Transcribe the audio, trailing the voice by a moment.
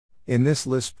In this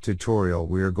Lisp tutorial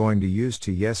we are going to use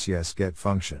SSGET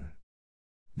function.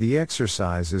 The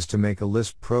exercise is to make a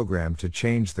Lisp program to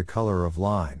change the color of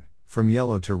line, from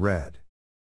yellow to red.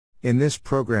 In this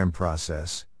program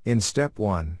process, in step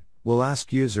 1, we'll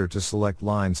ask user to select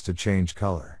lines to change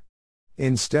color.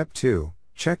 In step 2,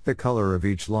 check the color of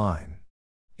each line.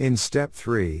 In step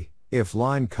 3, if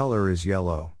line color is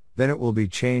yellow, then it will be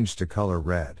changed to color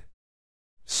red.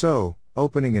 So,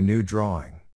 opening a new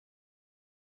drawing.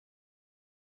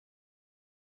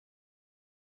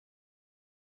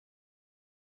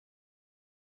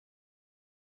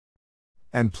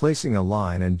 And placing a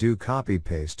line and do copy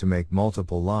paste to make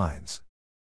multiple lines.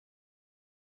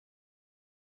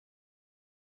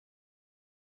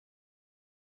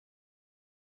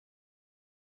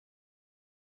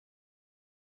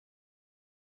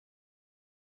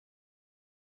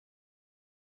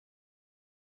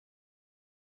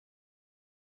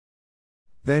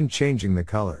 Then changing the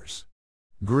colors.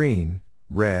 Green,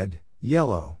 red,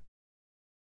 yellow.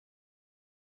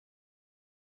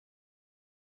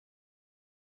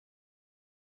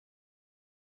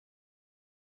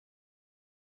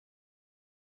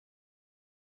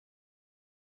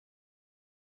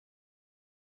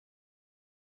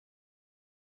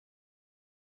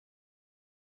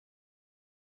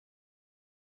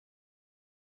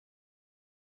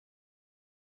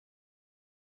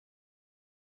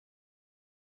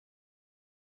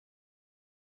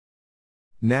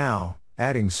 Now,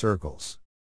 adding circles.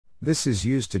 This is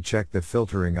used to check the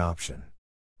filtering option.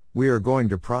 We are going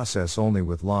to process only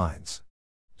with lines.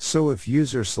 So if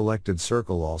user selected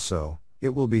circle also,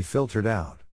 it will be filtered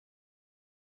out.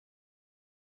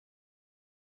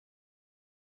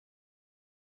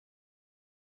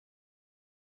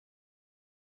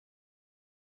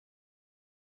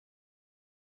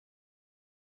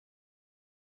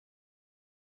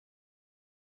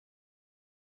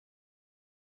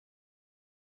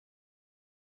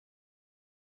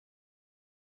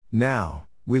 Now,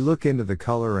 we look into the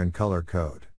color and color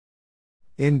code.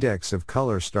 Index of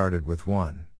color started with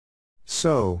 1.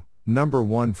 So, number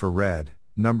 1 for red,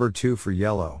 number 2 for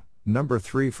yellow, number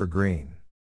 3 for green,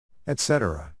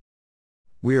 etc.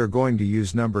 We are going to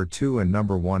use number 2 and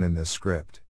number 1 in this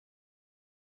script.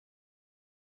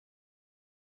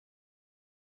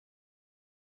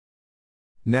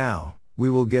 Now, we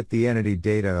will get the entity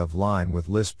data of line with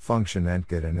Lisp function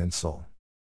entget and insel.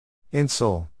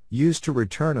 Insel, used to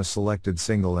return a selected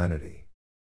single entity.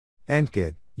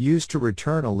 Entget, used to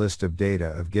return a list of data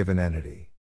of given entity.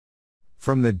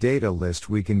 From the data list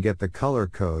we can get the color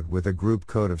code with a group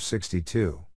code of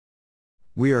 62.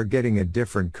 We are getting a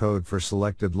different code for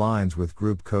selected lines with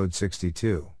group code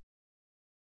 62.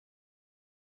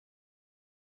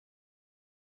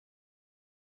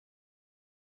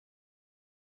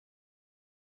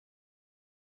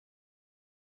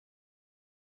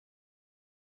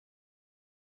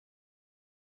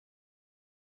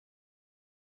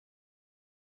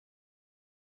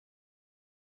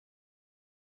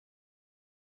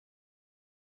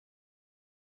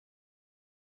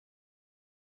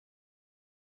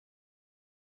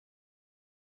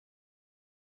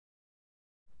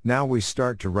 Now we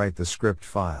start to write the script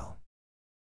file.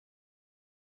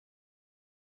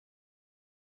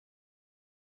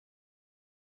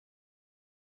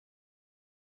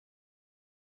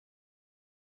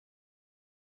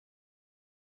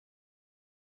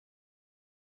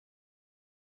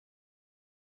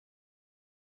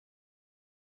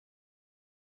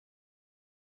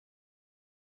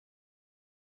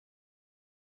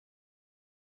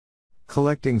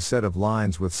 Collecting set of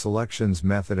lines with selections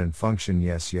method and function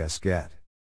SSGET.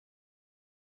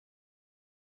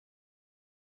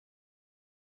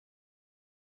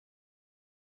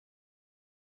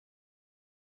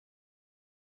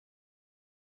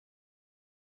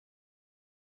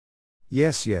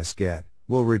 SSGET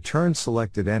will return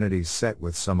selected entities set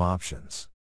with some options.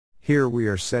 Here we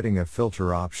are setting a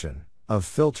filter option of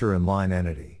filter and line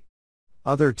entity.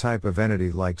 Other type of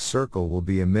entity like circle will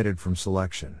be omitted from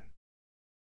selection.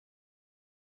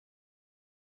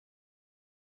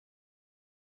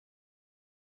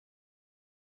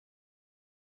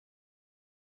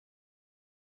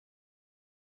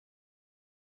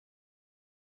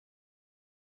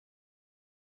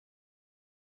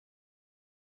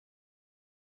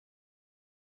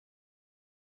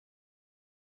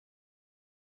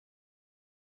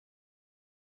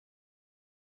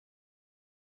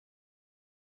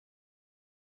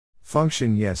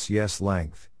 Function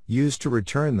length, used to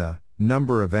return the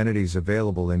number of entities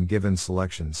available in given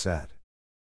selection set.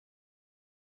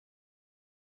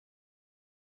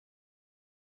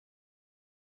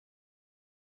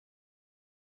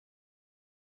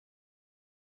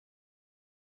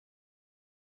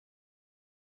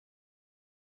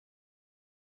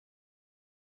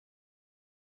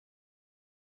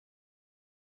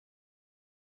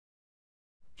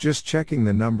 Just checking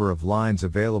the number of lines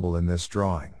available in this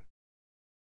drawing.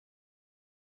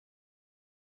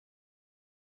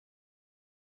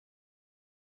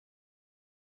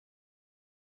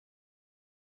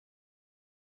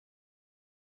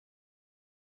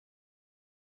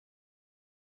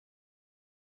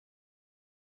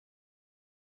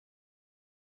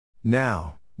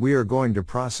 Now, we are going to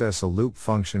process a loop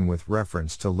function with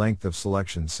reference to length of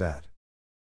selection set.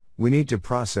 We need to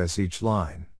process each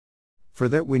line. For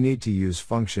that we need to use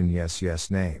function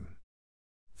yesName.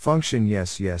 Function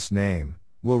yesName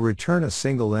will return a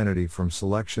single entity from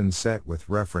selection set with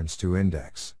reference to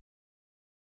index.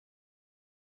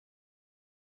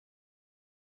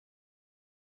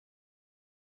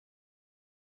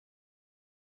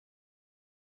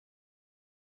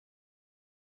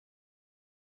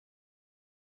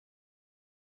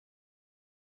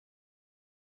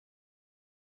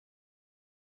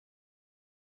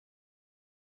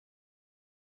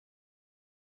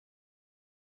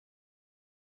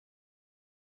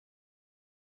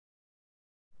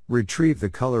 Retrieve the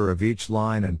color of each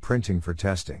line and printing for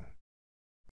testing.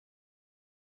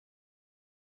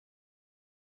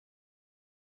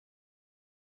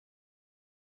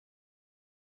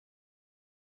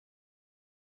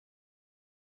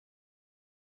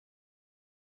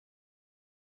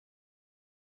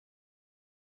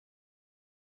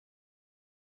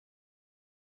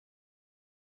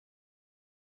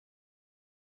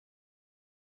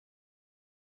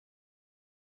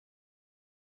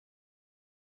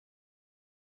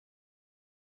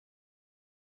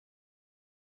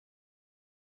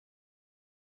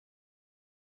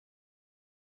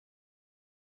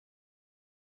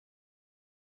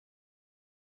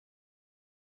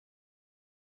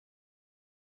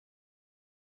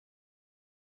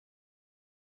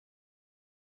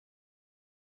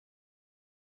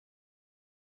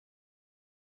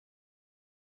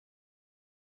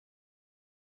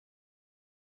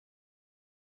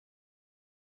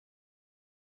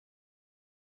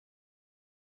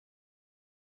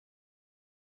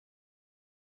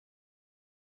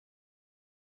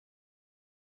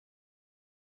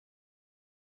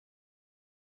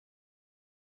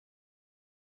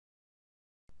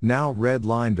 Now red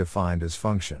line defined as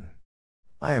function.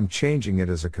 I am changing it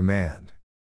as a command.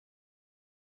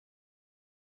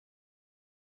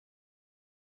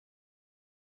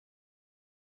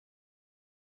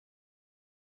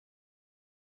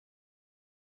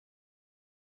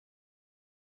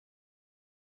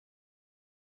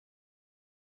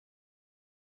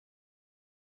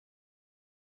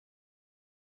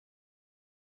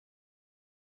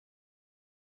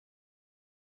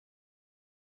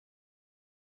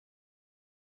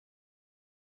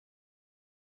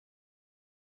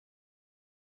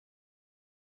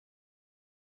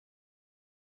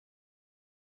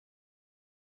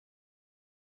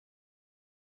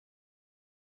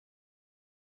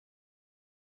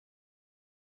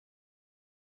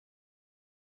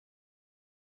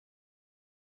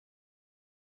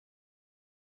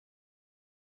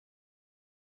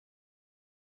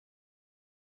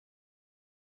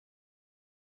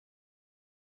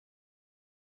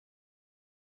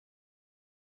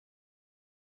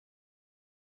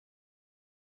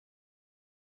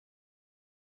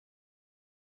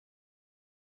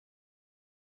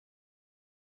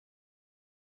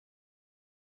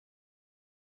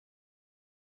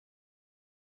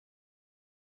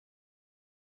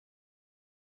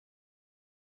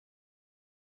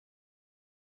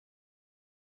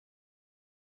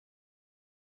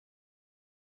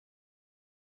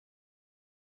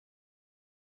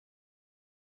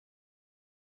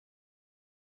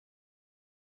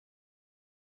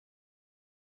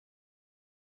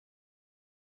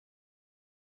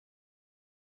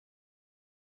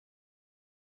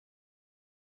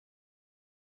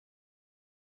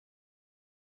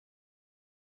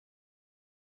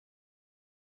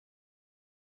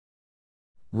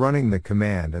 Running the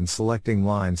command and selecting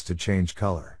lines to change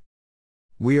color.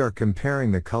 We are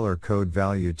comparing the color code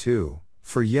value 2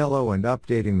 for yellow and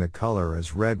updating the color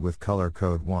as red with color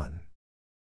code 1.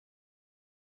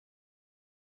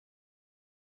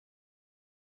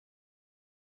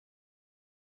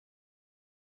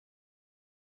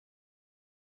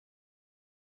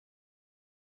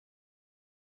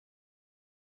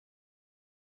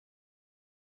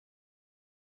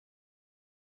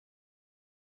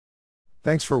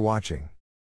 Thanks for watching.